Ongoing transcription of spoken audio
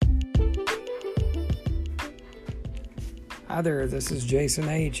Hi there, this is Jason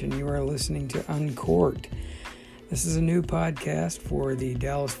H., and you are listening to Uncorked. This is a new podcast for the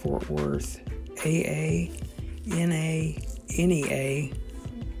Dallas-Fort Worth AA, NA, NEA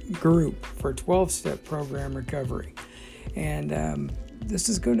group for 12-step program recovery. And this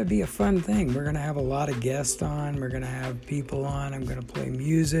is going to be a fun thing. We're going to have a lot of guests on. We're going to have people on. I'm going to play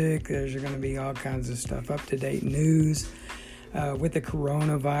music. There's going to be all kinds of stuff, up-to-date news. With the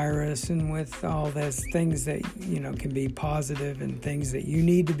coronavirus and with all those things that, can be positive and things that you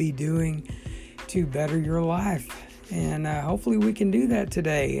need to be doing to better your life. And hopefully we can do that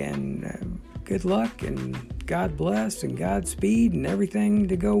today. And good luck and God bless and Godspeed and everything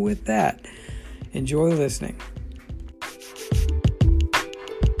to go with that. Enjoy listening.